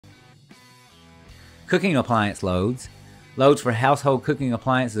Cooking appliance loads. Loads for household cooking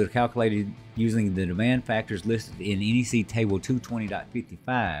appliances are calculated using the demand factors listed in NEC Table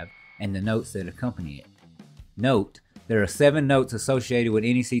 220.55 and the notes that accompany it. Note, there are 7 notes associated with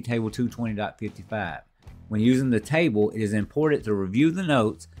NEC Table 220.55. When using the table, it is important to review the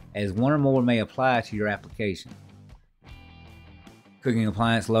notes as one or more may apply to your application. Cooking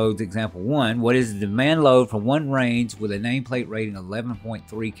appliance loads example 1. What is the demand load for one range with a nameplate rating of 11.3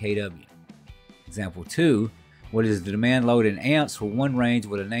 kW? Example 2. What is the demand load in amps for one range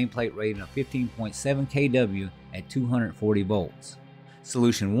with a nameplate rating of 15.7 kW at 240 volts?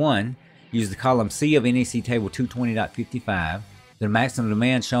 Solution 1. Use the column C of NEC Table 220.55. The maximum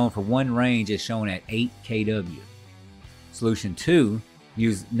demand shown for one range is shown at 8 kW. Solution 2.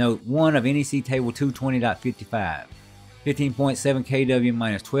 Use note 1 of NEC Table 220.55. 15.7 kW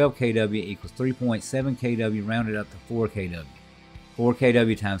minus 12 kW equals 3.7 kW rounded up to 4 kW. 4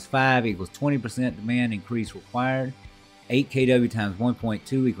 kW times 5 equals 20% demand increase required. 8 kW times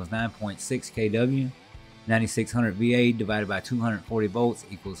 1.2 equals 9.6 kW. 9600 VA divided by 240 volts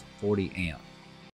equals 40 amps.